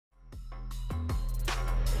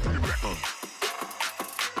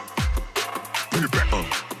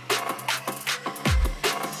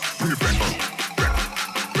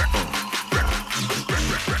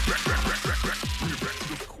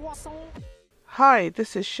Hi,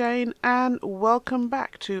 this is Shane and welcome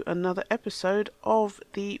back to another episode of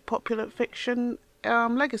the Popular Fiction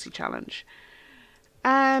Legacy Challenge.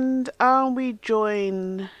 And we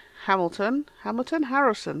join Harrison.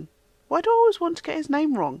 Why do I always want to get his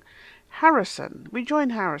name wrong? Harrison. We join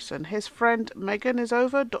Harrison. His friend Megan is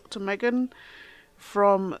over, Dr. Megan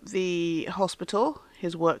from the hospital,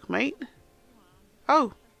 his workmate.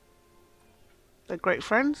 Oh, they're great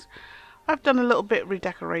friends. I've done a little bit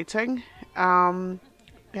redecorating. We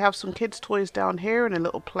have some kids' toys down here in a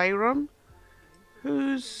little playroom.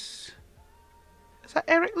 Is that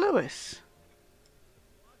Eric Lewis?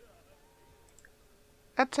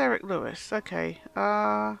 That's Eric Lewis. Okay.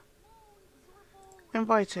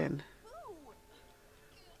 Invite in.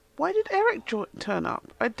 Why did Eric turn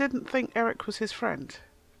up? I didn't think Eric was his friend.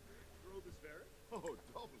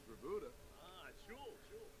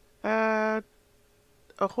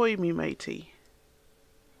 Ahoy me matey.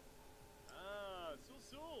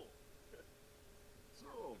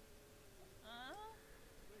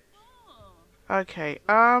 Okay,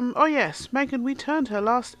 oh yes, Megan, we turned her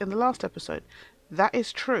in the last episode. That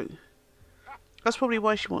is true. That's probably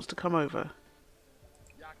why she wants to come over.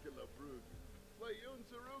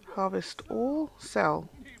 Harvest all, sell.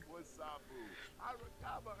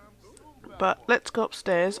 But let's go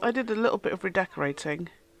upstairs. I did a little bit of redecorating.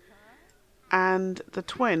 And the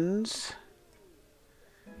twins,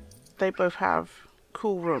 they both have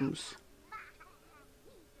cool rooms.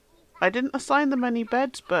 I didn't assign them any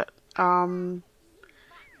beds, but Karina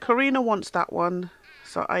wants that one,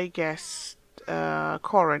 so I guess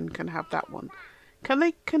Corin can have that one.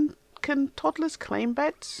 Can toddlers claim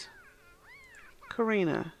beds?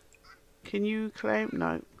 Karina, can you claim?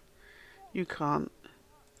 No, you can't.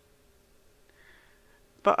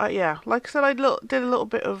 But yeah, like I said, I did a little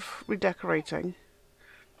bit of redecorating.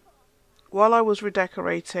 While I was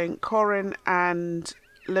redecorating, Corin and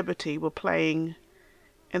Liberty were playing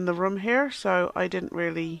in the room here, so I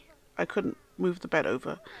couldn't move the bed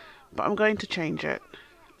over. But I'm going to change it,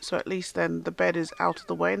 so at least then the bed is out of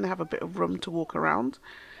the way and they have a bit of room to walk around.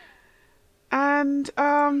 And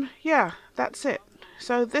yeah, that's it.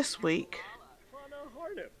 So this week,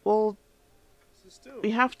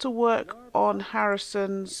 we have to work on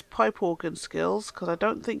Harrison's pipe organ skills, because I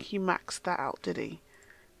don't think he maxed that out, did he?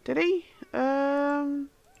 Did he?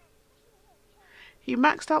 He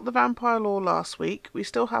maxed out the vampire lore last week. We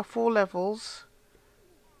still have 4 levels.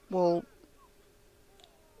 Well,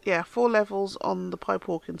 yeah, 4 levels on the pipe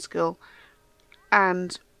organ skill.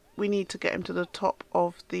 And we need to get him to the top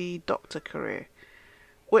of the doctor career,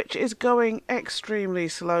 which is going extremely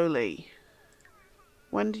slowly.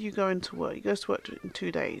 When do you go into work? He goes to work in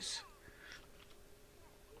 2 days.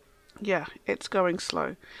 Yeah, it's going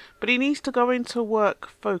slow. But he needs to go into work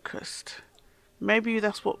focused. Maybe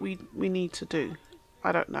that's what we need to do.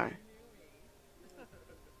 I don't know.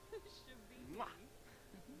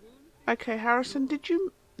 Okay, Harrison,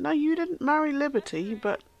 no, you didn't marry Liberty,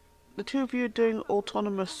 but the two of you are doing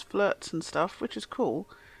autonomous flirts and stuff, which is cool.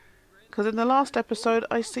 Because in the last episode,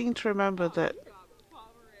 I seem to remember that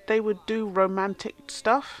they would do romantic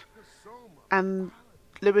stuff, and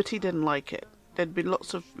Liberty didn't like it. There'd be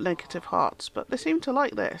lots of negative hearts, but they seem to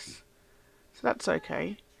like this. So that's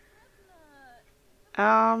okay.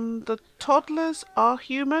 The toddlers are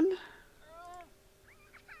human.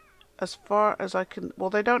 As far as I can... Well,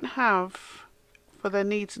 they don't have, for their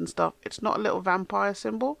needs and stuff, it's not a little vampire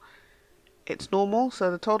symbol. It's normal, so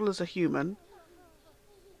the toddlers are human.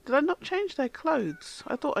 Did I not change their clothes?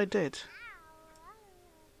 I thought I did.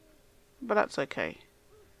 But that's okay.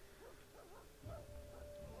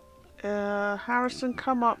 Harrison,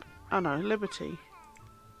 come up. Oh no, Liberty.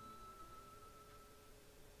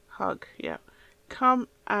 Hug, yeah. Come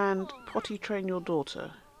and potty train your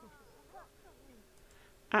daughter.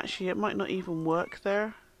 Actually, it might not even work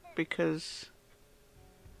there, because...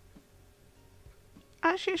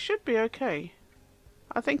 Actually, it should be okay.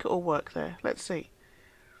 I think it'll work there. Let's see.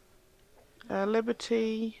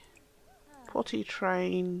 Liberty, potty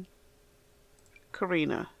train,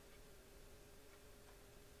 Karina.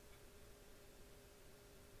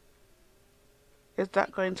 Is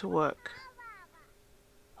that going to work?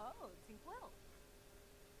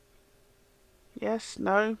 Yes,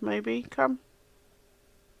 no, maybe. Come.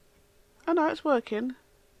 Oh no, it's working.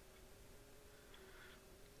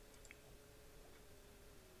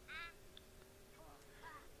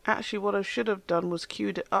 Actually, what I should have done was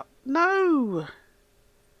queued it up. No!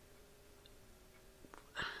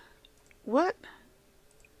 What?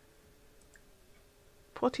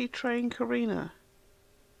 Potty train Karina.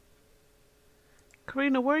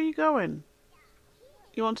 Karina, where are you going?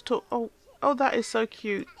 You want to talk? Oh, oh, that is so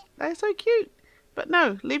cute. That is so cute. But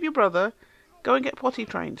no, leave your brother. Go and get potty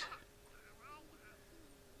trained.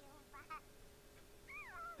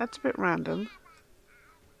 That's a bit random.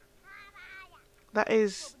 That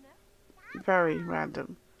is very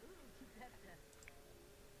random.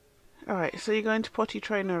 Alright, so you're going to potty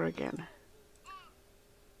train her again.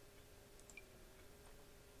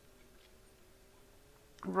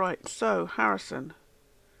 Right, so Harrison,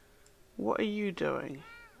 what are you doing?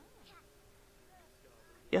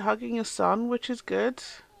 You're hugging your son, which is good.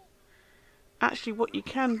 Actually, what you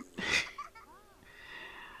can...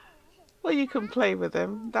 well, you can play with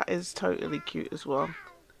him. That is totally cute as well.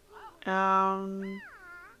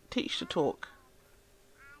 Teach to talk.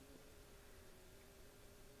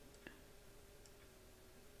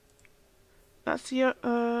 That's the...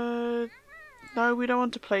 no, we don't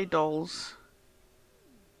want to play dolls.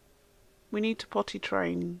 We need to potty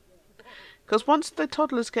train. Because once the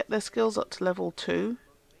toddlers get their skills up to level 2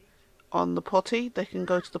 on the potty, they can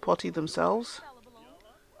go to the potty themselves.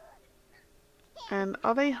 And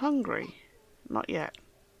are they hungry? Not yet.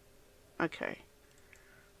 Okay.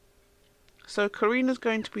 So Karina's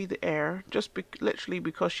going to be the heir, just literally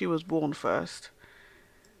because she was born first.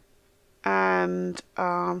 And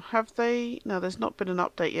have they... no, there's not been an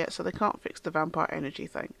update yet, so they can't fix the vampire energy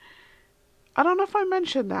thing. I don't know if I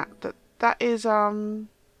mentioned that is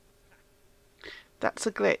that's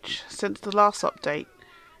a glitch since the last update.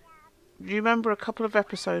 Do you remember a couple of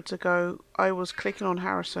episodes ago I was clicking on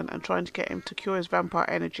Harrison and trying to get him to cure his vampire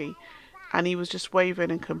energy, and he was just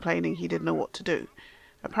waving and complaining he didn't know what to do?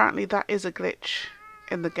 Apparently that is a glitch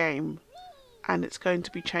in the game, and it's going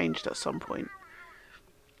to be changed at some point.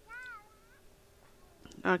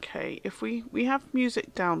 Okay, if we have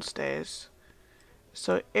music downstairs,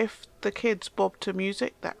 so if the kids bob to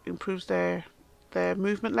music, that improves their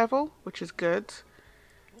movement level, which is good.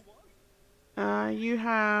 You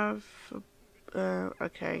have...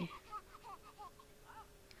 okay.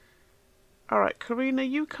 Alright, Karina,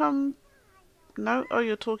 you come... no? Oh,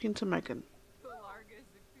 you're talking to Megan.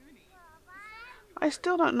 I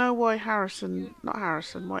still don't know why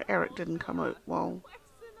why Eric didn't come out. Well...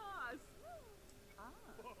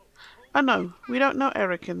 oh no, we don't know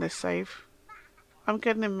Eric in this save. I'm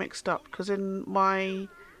getting him mixed up, because in my...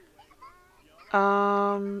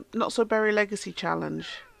 Not So Berry Legacy Challenge,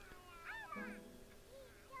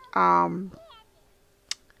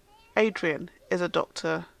 Adrian is a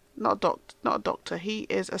doctor, not a doctor, he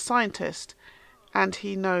is a scientist, and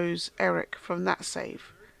he knows Eric from that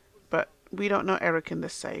save, but we don't know Eric in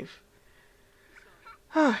this save.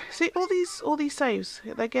 See, all these saves,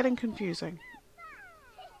 they're getting confusing.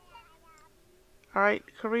 Alright,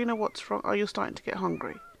 Karina, what's wrong? Oh, you're starting to get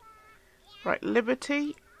hungry. Right,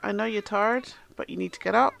 Liberty, I know you're tired, but you need to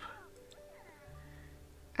get up.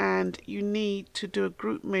 And you need to do a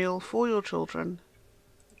group meal for your children.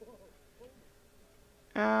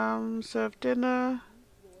 Serve dinner.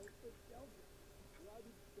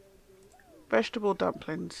 Vegetable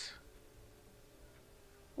dumplings.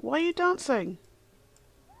 Why are you dancing?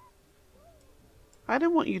 I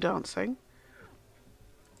didn't want you dancing.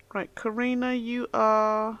 Right, Karina, you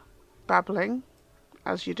are babbling,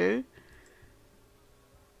 as you do.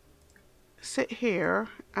 Sit here,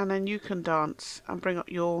 and then you can dance and bring up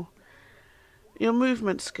your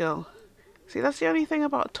movement skill. See, that's the only thing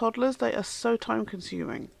about toddlers, they are so time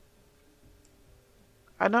consuming.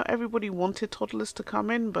 I know everybody wanted toddlers to come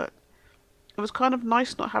in, but it was kind of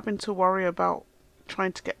nice not having to worry about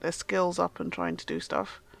trying to get their skills up and trying to do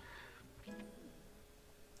stuff.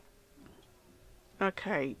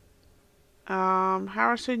 Okay.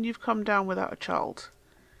 Harrison, you've come down without a child.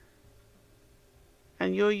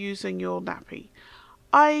 And you're using your nappy.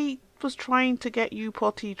 I was trying to get you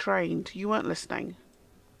potty trained. You weren't listening.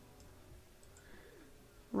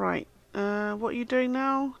 Right. What are you doing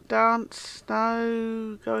now? Dance?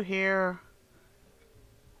 No. Go here.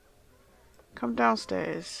 Come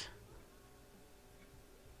downstairs.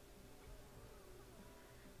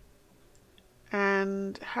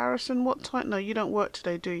 And Harrison, what time? No, you don't work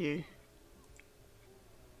today, do you?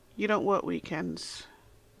 You don't work weekends.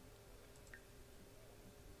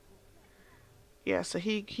 Yeah, so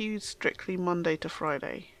he's strictly Monday to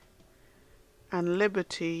Friday. And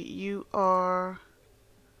Liberty, you are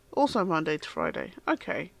also Monday to Friday.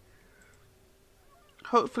 Okay.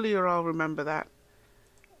 Hopefully I'll remember that.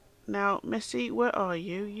 Now, Missy, where are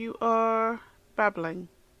you? You are babbling.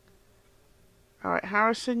 Alright,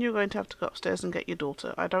 Harrison, you're going to have to go upstairs and get your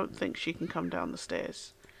daughter. I don't think she can come down the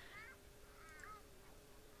stairs.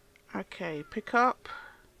 Okay, pick up.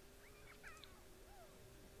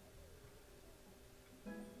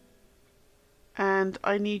 And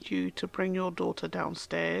I need you to bring your daughter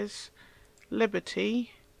downstairs.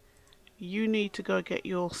 Liberty, you need to go get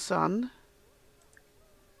your son.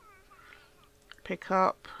 Pick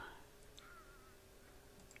up.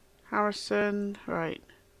 Harrison, right.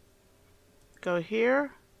 Go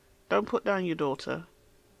here. Don't put down your daughter.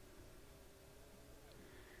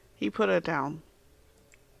 He put her down.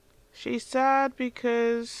 She's sad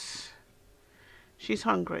because she's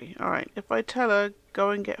hungry. Alright, if I tell her,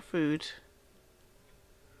 go and get food.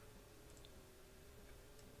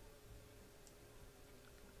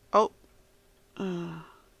 Oh.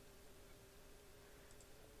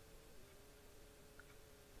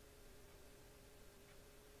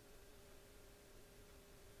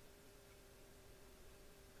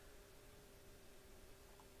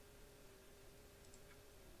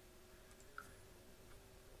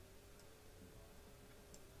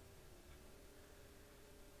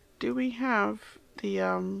 Do we have the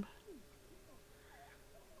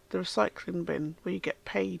recycling bin where you get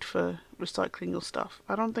paid for recycling your stuff?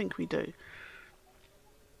 I don't think we do.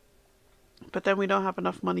 But then we don't have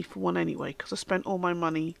enough money for one anyway, because I spent all my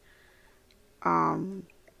money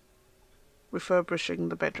refurbishing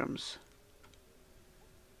the bedrooms.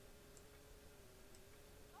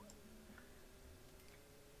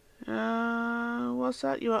 What's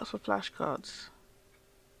that? You asked for flashcards.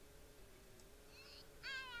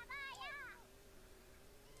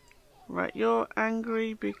 Right, you're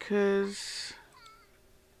angry because...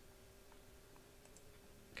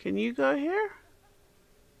 Can you go here?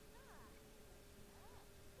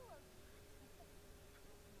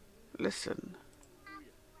 Listen.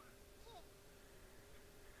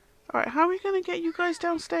 Alright, how are we going to get you guys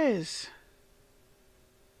downstairs?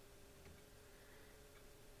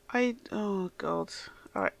 Oh god.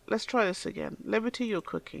 Alright, let's try this again. Liberty, you're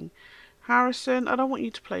cooking. Harrison, I don't want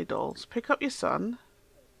you to play dolls. Pick up your son.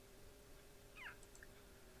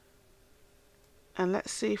 And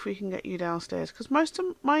let's see if we can get you downstairs. Because most of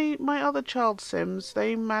my other child sims,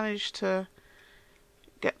 they manage to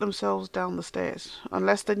get themselves down the stairs.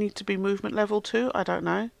 Unless they need to be movement level 2, I don't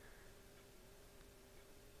know.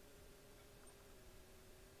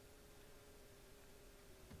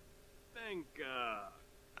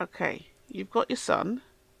 Okay, you've got your son.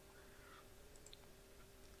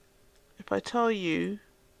 If I tell you,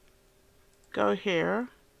 go here.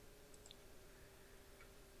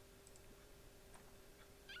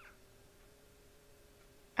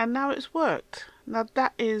 And now it's worked. Now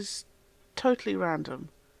that is totally random.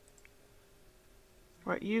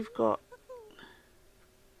 Right, you've got...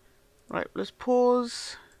 Right, let's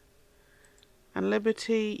pause. And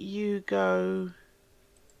Liberty, you go...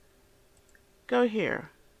 Go here.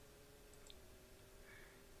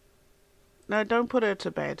 No, don't put her to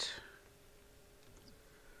bed.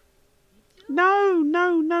 No,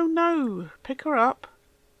 no, no, no. Pick her up.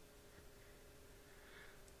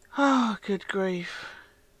 Oh, good grief.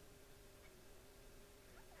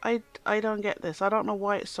 I don't get this. I don't know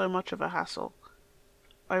why it's so much of a hassle.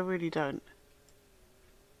 I really don't.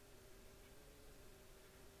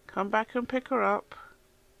 Come back and pick her up.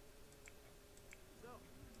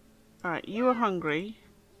 Alright, you are hungry.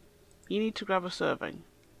 You need to grab a serving.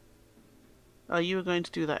 Oh, you were going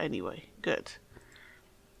to do that anyway. Good.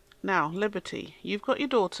 Now, Liberty, you've got your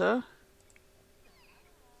daughter.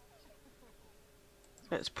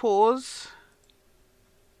 Let's pause.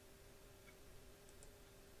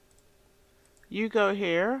 You go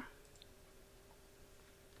here.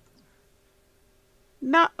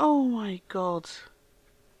 No, oh my god.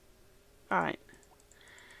 Alright.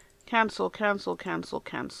 Cancel, cancel, cancel,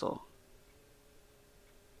 cancel.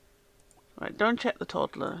 Right, don't check the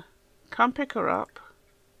toddler. Come pick her up.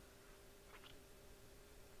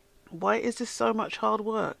 Why is this so much hard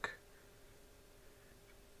work?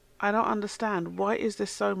 I don't understand. Why is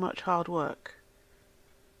this so much hard work?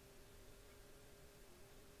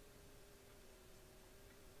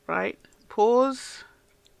 Right, pause.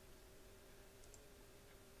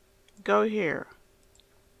 Go here.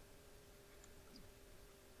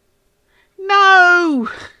 No!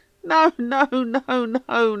 No, no, no,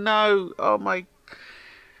 no, no. Oh my...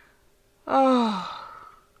 Oh...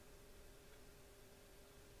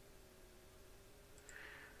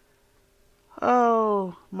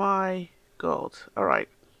 Oh my god. Alright.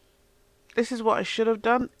 This is what I should have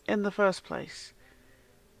done in the first place.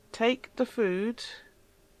 Take the food.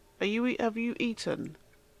 Have you eaten?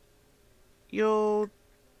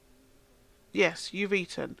 Yes, you've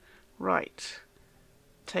eaten. Right.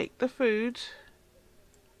 Take the food.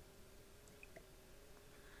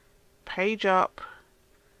 Page up.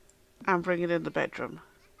 And bring it in the bedroom.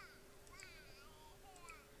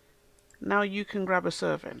 Now you can grab a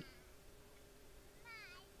serving.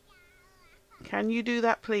 Can you do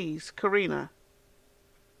that, please? Karina,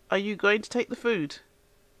 are you going to take the food?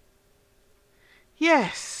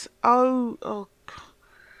 Yes. Oh,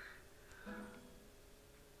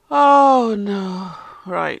 oh no.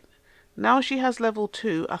 Right. Now she has level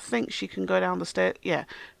 2. I think she can go down the stairs. Yeah.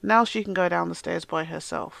 Now she can go down the stairs by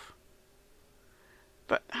herself.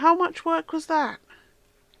 But how much work was that?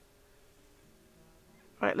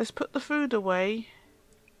 Right, let's put the food away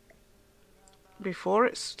before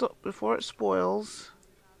it spoils.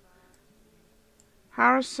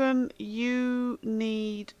 Harrison, you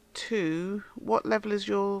need 2. What level is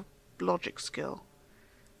your logic skill?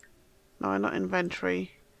 No, not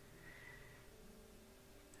inventory.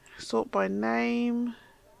 Sort by name.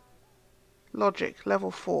 Logic, level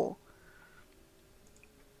 4.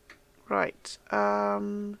 Right.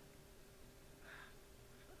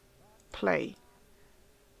 Play.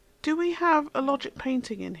 Do we have a logic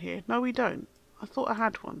painting in here? No, we don't. I thought I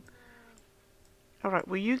had one. Alright,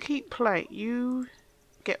 well you keep play. You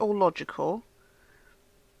get all logical.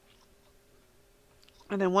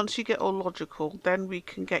 And then once you get all logical, then we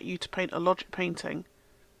can get you to paint a logic painting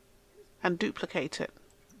and duplicate it.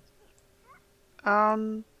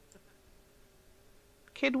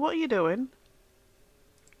 Kid, what are you doing?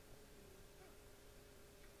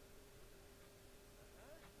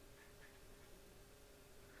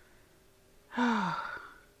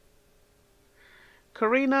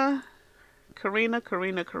 Karina.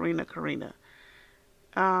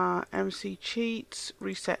 MC cheats,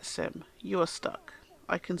 reset sim. You are stuck.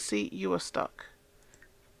 I can see you are stuck.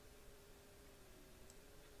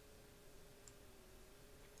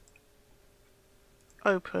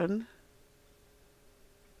 Open.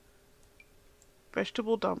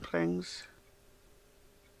 Vegetable dumplings.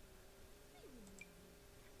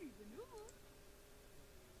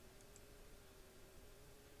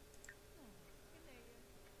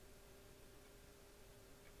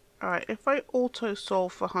 Alright, if I auto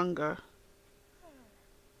solve for hunger.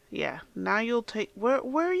 Yeah, now you'll take... Where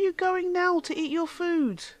are you going now to eat your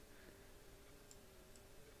food?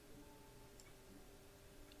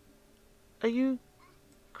 Are you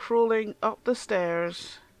crawling up the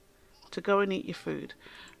stairs to go and eat your food?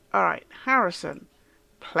 Alright, Harrison,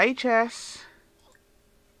 play chess.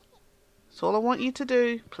 That's all I want you to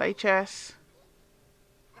do. Play chess.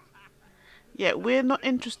 Yeah, we're not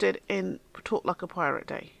interested in Talk Like a Pirate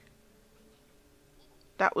Day.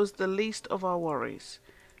 That was the least of our worries.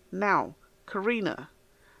 Now, Karina,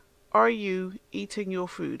 are you eating your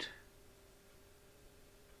food?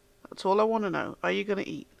 That's all I want to know. Are you going to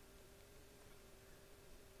eat?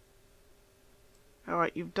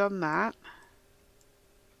 Alright, you've done that.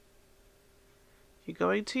 You're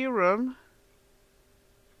going to your room.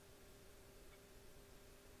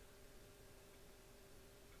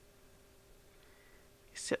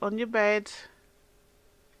 You sit on your bed.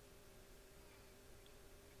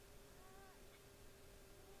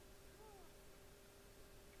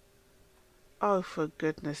 Oh, for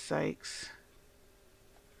goodness sakes.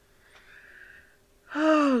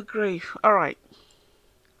 Oh, grief. Alright.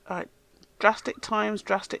 Alright. Drastic times,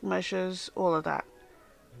 drastic measures, all of that.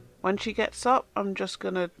 When she gets up, I'm just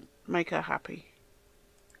going to make her happy.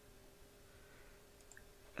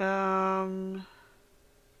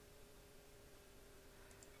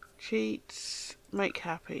 Cheats, make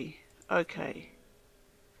happy. Okay.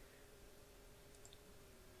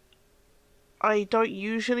 I don't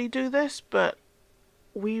usually do this, but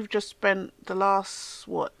we've just spent the last,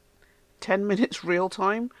 10 minutes real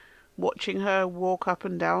time watching her walk up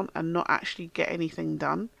and down and not actually get anything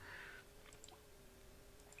done.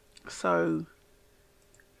 So,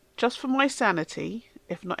 just for my sanity,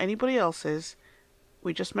 if not anybody else's,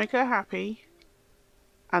 we just make her happy.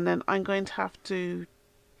 And then I'm going to have to,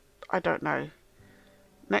 I don't know,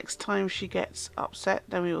 next time she gets upset,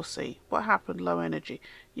 then we will see. What happened? Low energy.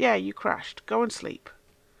 Yeah, you crashed. Go and sleep.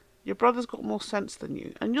 Your brother's got more sense than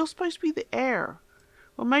you. And you're supposed to be the heir.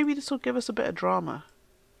 Well, maybe this will give us a bit of drama.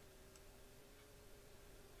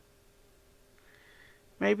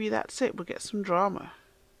 Maybe that's it. We'll get some drama.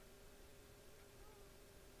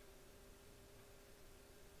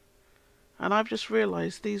 And I've just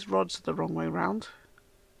realised these rods are the wrong way round.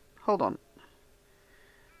 Hold on.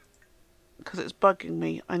 Because it's bugging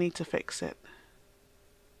me. I need to fix it.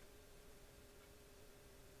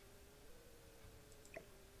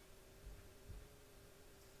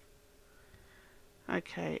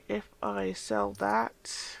 Okay, if I sell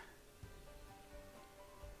that...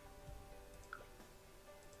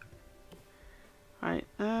 Right,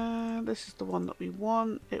 this is the one that we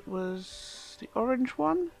want. It was the orange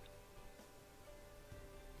one.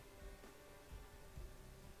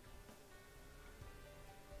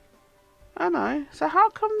 I know. So how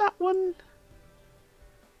come that one...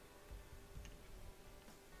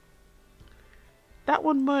 That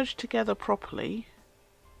one merged together properly.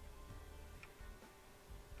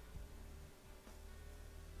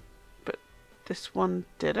 But this one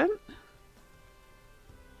didn't?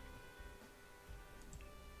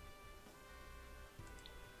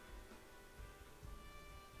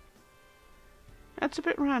 That's a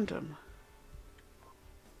bit random.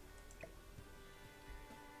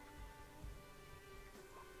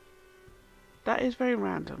 That is very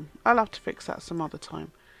random. I'll have to fix that some other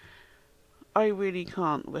time. I really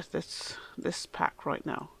can't with this pack right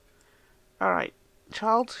now. Alright,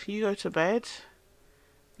 child, you go to bed.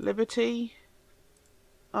 Liberty.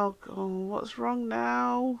 Oh God, what's wrong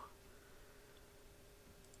now?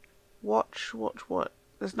 Watch, what?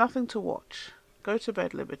 There's nothing to watch. Go to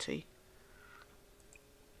bed, Liberty.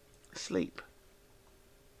 Sleep.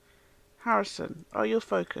 Harrison, oh, you're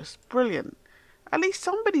focused. Brilliant. At least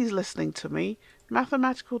somebody's listening to me.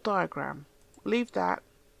 Mathematical diagram. Leave that.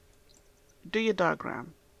 Do your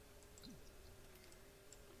diagram.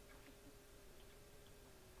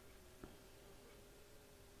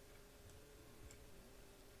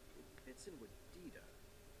 Fits in with Dita.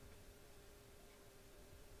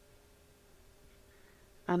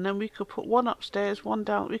 And then we could put one upstairs, one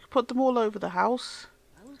down. We could put them all over the house.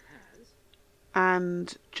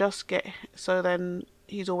 And just get... So then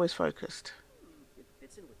he's always focused. It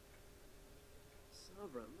fits in with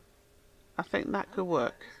Sovereign. I think that could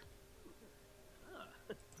work.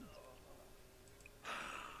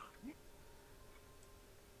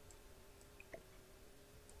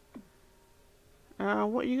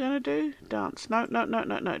 What are you going to do? Dance. No, no, no,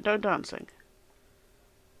 no, no. Don't dancing.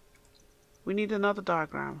 We need another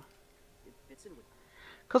diagram.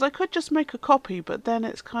 Because I could just make a copy, but then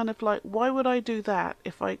it's kind of like, why would I do that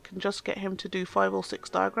if I can just get him to do 5 or 6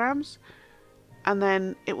 diagrams? And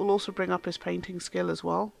then it will also bring up his painting skill as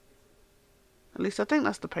well. At least I think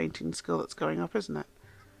that's the painting skill that's going up, isn't it?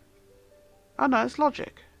 Oh no, it's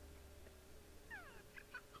logic.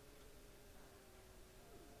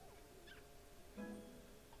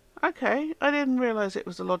 Okay, I didn't realise it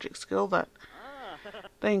was a logic skill that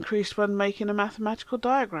they increased when making a mathematical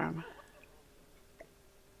diagram.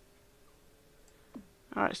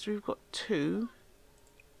 Alright, so we've got 2.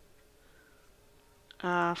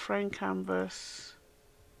 Frame canvas.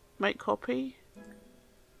 Make copy.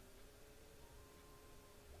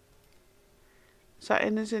 Is that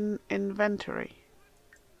in his inventory?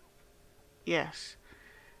 Yes.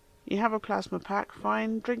 You have a plasma pack.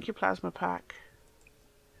 Fine. Drink your plasma pack.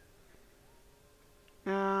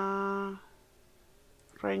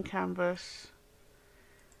 Frame canvas.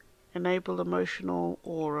 Enable emotional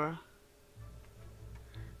aura.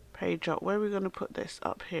 Page up. Where are we going to put this?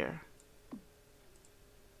 Up here.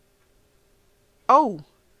 Oh!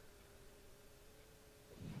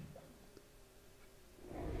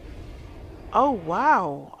 Oh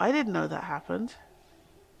wow! I didn't know that happened.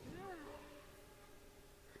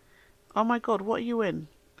 Oh my god, what are you in?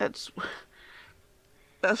 That's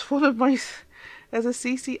one of my... There's a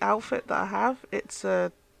CC outfit that I have. It's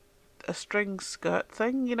a string skirt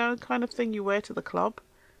thing, you know, kind of thing you wear to the club.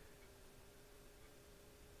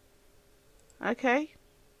 Okay.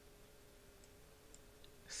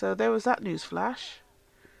 So there was that news flash.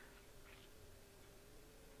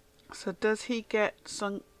 So does he get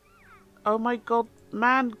some... Oh my god,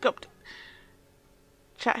 man,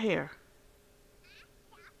 chat here.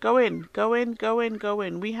 Go in, go in, go in, go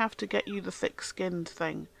in. We have to get you the thick-skinned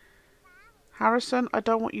thing. Harrison, I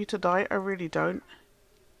don't want you to die. I really don't.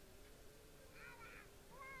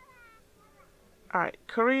 Alright,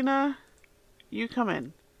 Karina, you come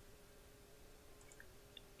in.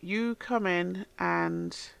 You come in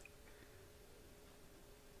and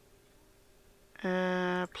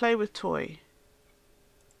play with toy.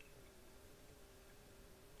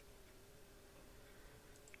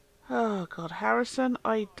 Oh god, Harrison,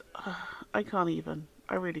 I can't even.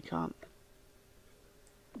 I really can't.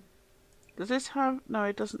 Does this have... No,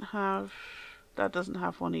 it doesn't have... That doesn't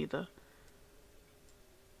have one either.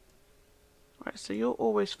 Right, so you're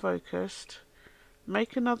always focused.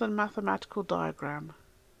 Make another mathematical diagram.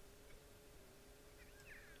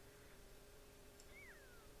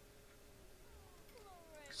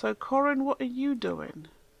 So, Corin, what are you doing?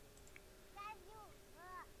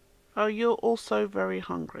 Oh, you're also very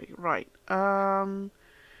hungry. Right.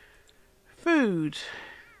 Food.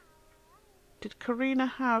 Did Karina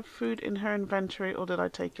have food in her inventory or did I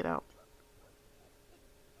take it out?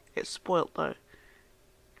 It's spoilt though.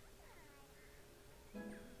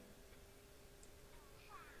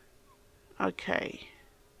 Okay.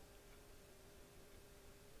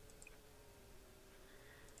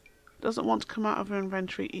 Doesn't want to come out of her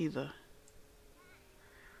inventory either.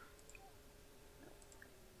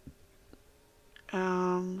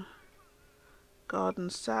 Garden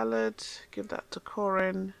salad. Give that to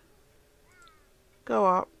Corin. Go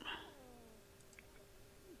up.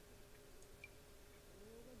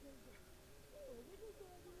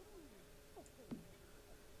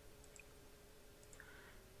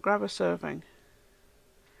 Grab a serving.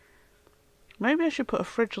 Maybe I should put a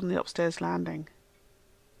fridge on the upstairs landing.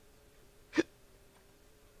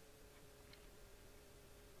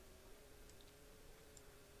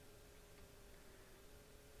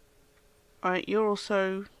 Alright, you're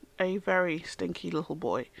also a very stinky little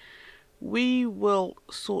boy. We will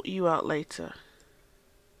sort you out later.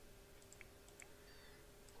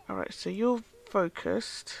 Alright, so you're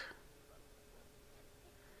focused.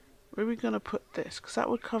 Where are we going to put this? Because that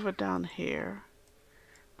would cover down here.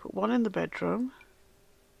 Put one in the bedroom.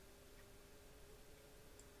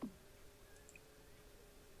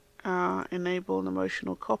 Enable an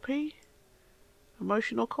emotional copy.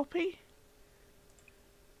 Emotional copy?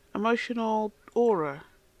 Emotional aura.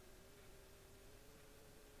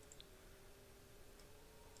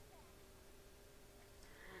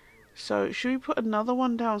 So should we put another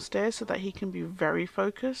one downstairs so that he can be very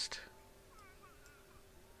focused?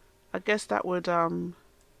 I guess that would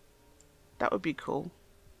be cool.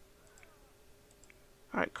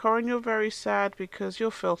 Alright, Corin, you're very sad because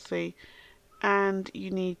you're filthy and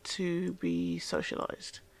you need to be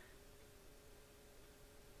socialized.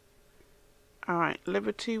 Alright,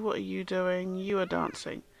 Liberty, what are you doing? You are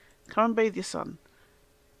dancing. Come and bathe your son.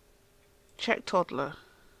 Check Toddler.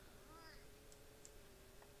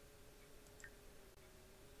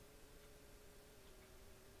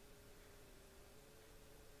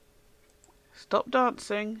 Stop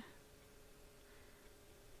dancing.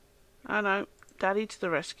 I know. Daddy to the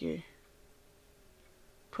rescue.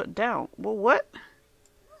 Put down. Well, what?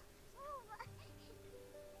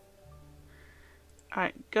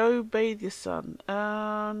 Alright, go bathe your son.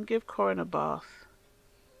 Give Corin a bath.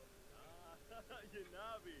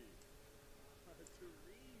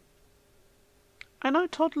 I know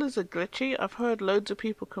toddlers are glitchy. I've heard loads of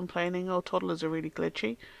people complaining, oh, toddlers are really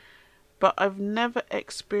glitchy. But I've never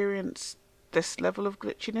experienced this level of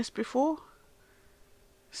glitchiness before.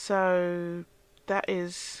 So that's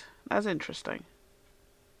interesting.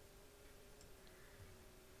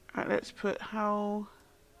 Alright, let's put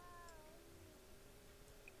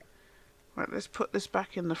let's put this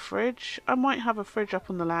back in the fridge. I might have a fridge up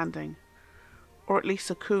on the landing. Or at least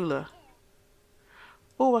a cooler.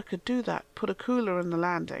 Oh, I could do that. Put a cooler in the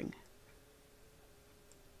landing.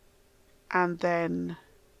 And then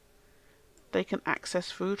they can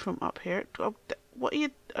access food from up here. What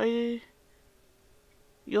are you...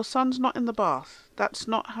 Your son's not in the bath. That's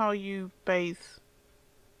not how you bathe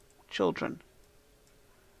children.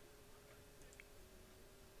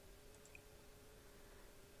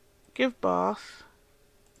 Give bath.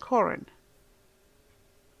 Corin.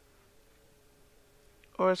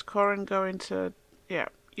 Or is Corin going to... Yeah,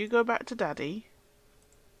 you go back to Daddy.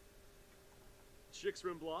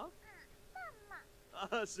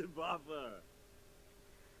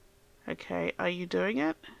 Okay, are you doing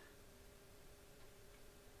it?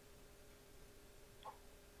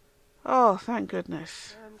 Oh, thank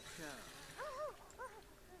goodness.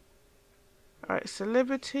 Alright, so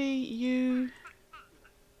Liberty, you...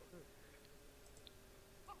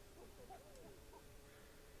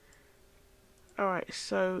 Alright,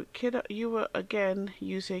 so kid, you were again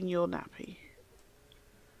using your nappy.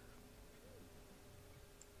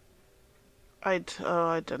 I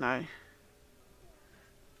don't know.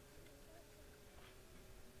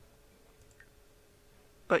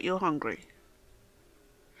 But you're hungry.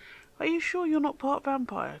 Are you sure you're not part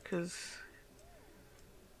vampire? Because,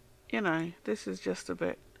 you know, this is just a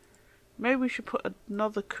bit... Maybe we should put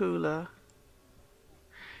another cooler.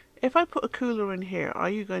 If I put a cooler in here, are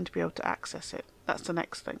you going to be able to access it? That's the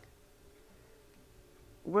next thing.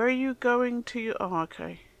 Where are you going to your... Oh,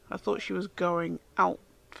 okay. I thought she was going out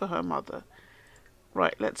for her mother.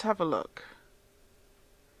 Right, let's have a look.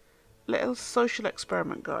 Little social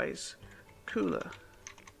experiment, guys. Cooler.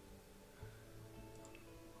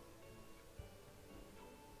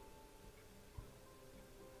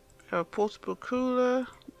 A portable cooler.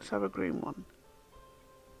 Let's have a green one.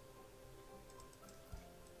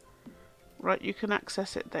 Right, you can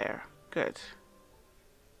access it there. Good.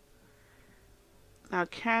 Now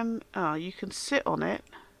you can sit on it.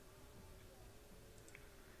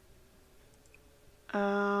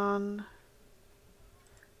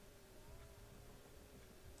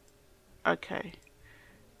 Okay.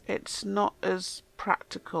 It's not as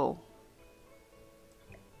practical.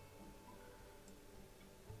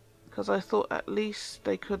 because I thought at least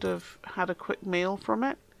they could have had a quick meal from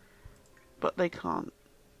it, but they can't.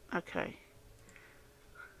 Okay.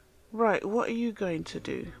 Right, what are you going to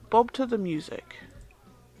do? Bob to the music.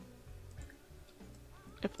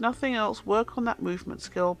 If nothing else, work on that movement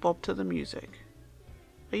skill. Bob to the music.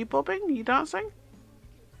 Are you bobbing? Are you dancing?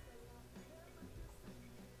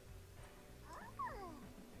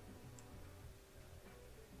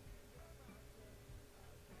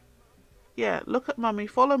 Yeah, look at Mummy.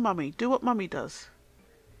 Follow Mummy. Do what Mummy does.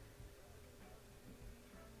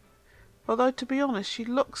 Although, to be honest, she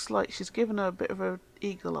looks like she's given her a bit of an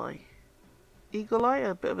eagle eye. Eagle eye?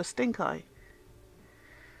 A bit of a stink eye.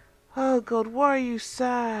 Oh God, why are you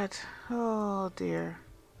sad? Oh dear.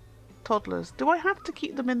 Toddlers. Do I have to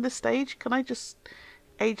keep them in this stage? Can I just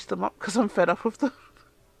age them up because I'm fed up with them?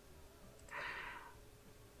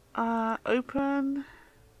 Open.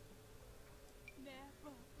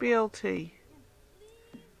 BLT.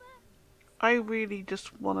 I really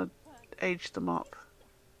just want to age them up.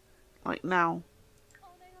 Like now.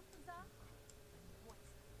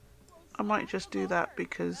 I might just do that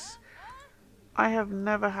because I have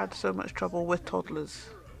never had so much trouble with toddlers.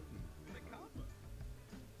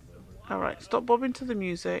 Alright, stop bobbing to the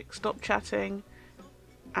music, stop chatting,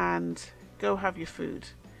 and go have your food.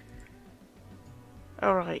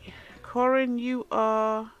 Alright, Corin, you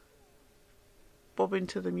are bobbing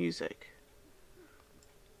to the music.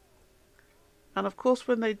 And of course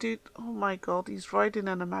when they do... Oh my God, he's riding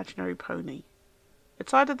an imaginary pony.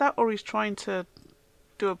 It's either that or he's trying to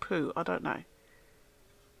do a poo, I don't know.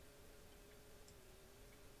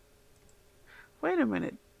 Wait a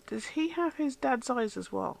minute, does he have his dad's eyes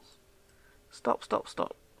as well? Stop, stop,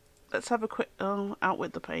 stop. Let's have a quick... Oh, out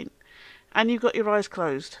with the paint. And you've got your eyes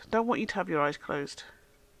closed. Don't want you to have your eyes closed.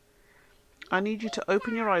 I need you to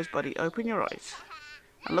open your eyes, buddy. Open your eyes.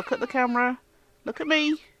 And look at the camera. Look at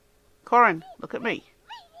me. Corin, look at me.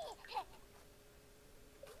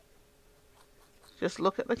 Just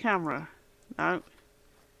look at the camera. No.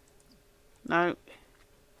 No.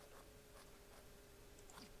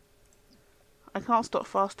 I can't stop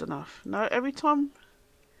fast enough. No, every time...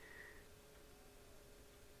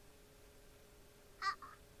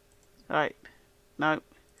 Right. No.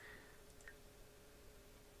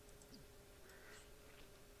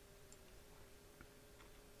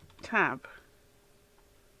 Tab.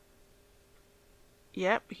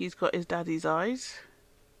 Yep, he's got his daddy's eyes.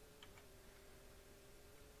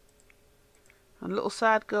 And a little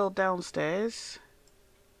sad girl downstairs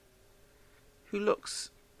who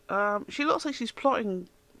looks she looks like she's plotting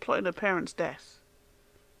her parents' death.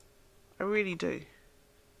 I really do.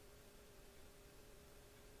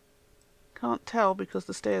 Can't tell because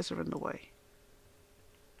the stairs are in the way.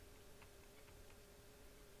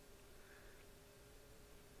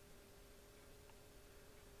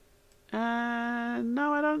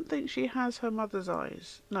 No, I don't think she has her mother's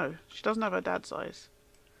eyes. No, she doesn't have her dad's eyes.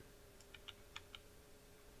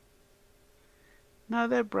 No,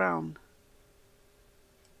 they're brown.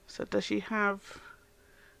 So does she have...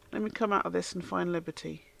 Let me come out of this and find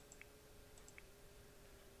Liberty.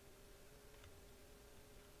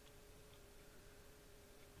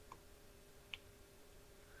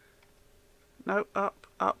 No, up,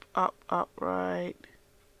 up, up, up, right.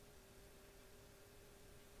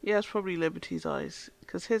 Yeah, it's probably Liberty's eyes,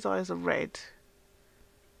 because his eyes are red.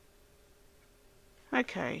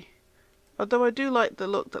 Okay. Although I do like the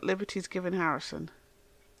look that Liberty's given Harrison.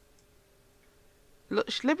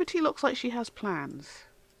 Look, Liberty looks like she has plans.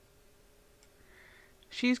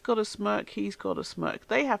 She's got a smirk, he's got a smirk.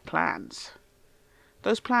 They have plans.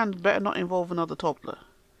 Those plans better not involve another toddler.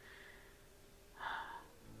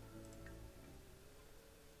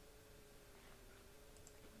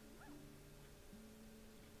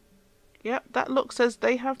 Yep, that look says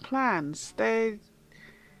they have plans.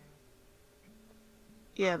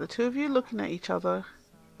 Yeah, the two of you looking at each other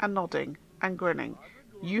and nodding and grinning.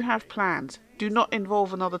 You have plans. Do not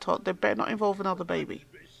involve another toddler. They better not involve another baby.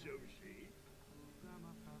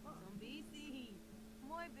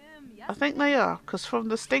 I think they are, because from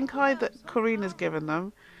the stink eye that Karina's given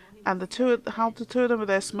them, and how the two of them are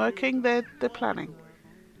there smirking, they're planning.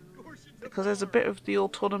 Because there's a bit of the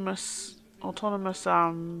autonomous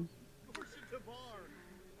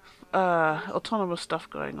stuff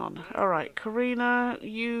going on. Alright, Karina,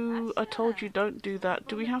 I told you don't do that.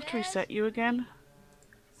 Do we have to reset you again?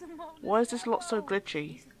 Why is this lot so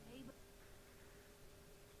glitchy?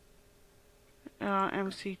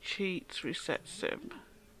 MC cheats, reset sim.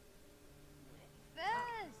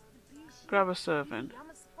 Grab a servant.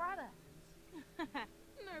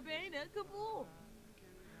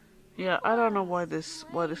 Yeah, I don't know why this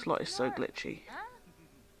lot is so glitchy.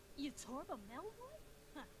 Torba Melboy?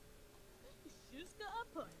 Shuska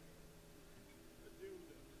Uput.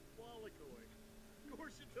 Adunda, Wallakoi,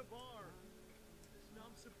 Gorshita Bar,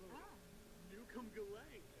 Snamsapo, Newcomb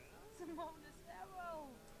Galang, Simona Sparrow.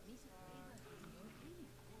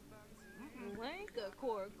 Lanka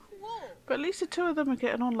Core Cool. But at least the two of them are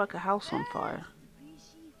getting on like a house on fire.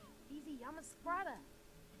 Easy Yamasprada.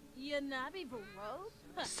 Yanabi Baro?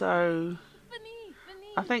 So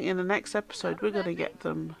I think in the next episode we're gonna get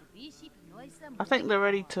them. I think they're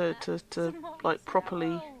ready to like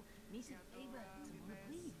properly.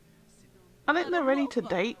 I think they're ready to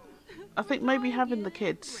date. I think maybe having the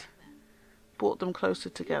kids brought them closer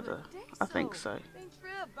together. I think so.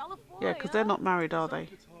 Yeah, because they're not married, are they?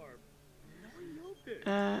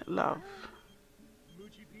 Love.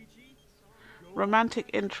 Romantic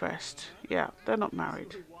interest. Yeah, they're not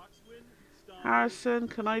married. Harrison,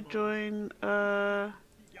 can I join?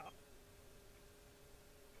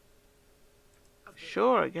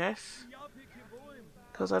 Sure, I guess.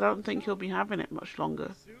 Because I don't think he'll be having it much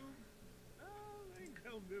longer.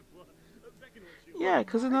 Yeah,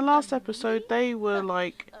 because in the last episode they were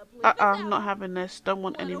like, I'm not having this, don't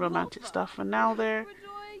want any romantic stuff, and now they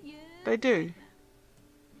do.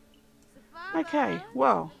 Okay,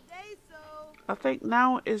 well, I think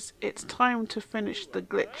now it's time to finish the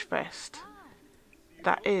glitch fest.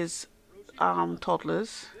 That is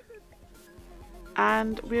Toddlers,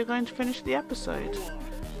 and we are going to finish the episode.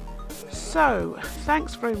 So,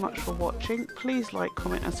 thanks very much for watching. Please like,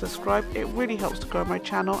 comment and subscribe. It really helps to grow my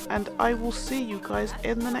channel, and I will see you guys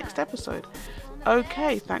in the next episode.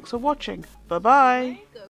 Okay, thanks for watching. Bye bye.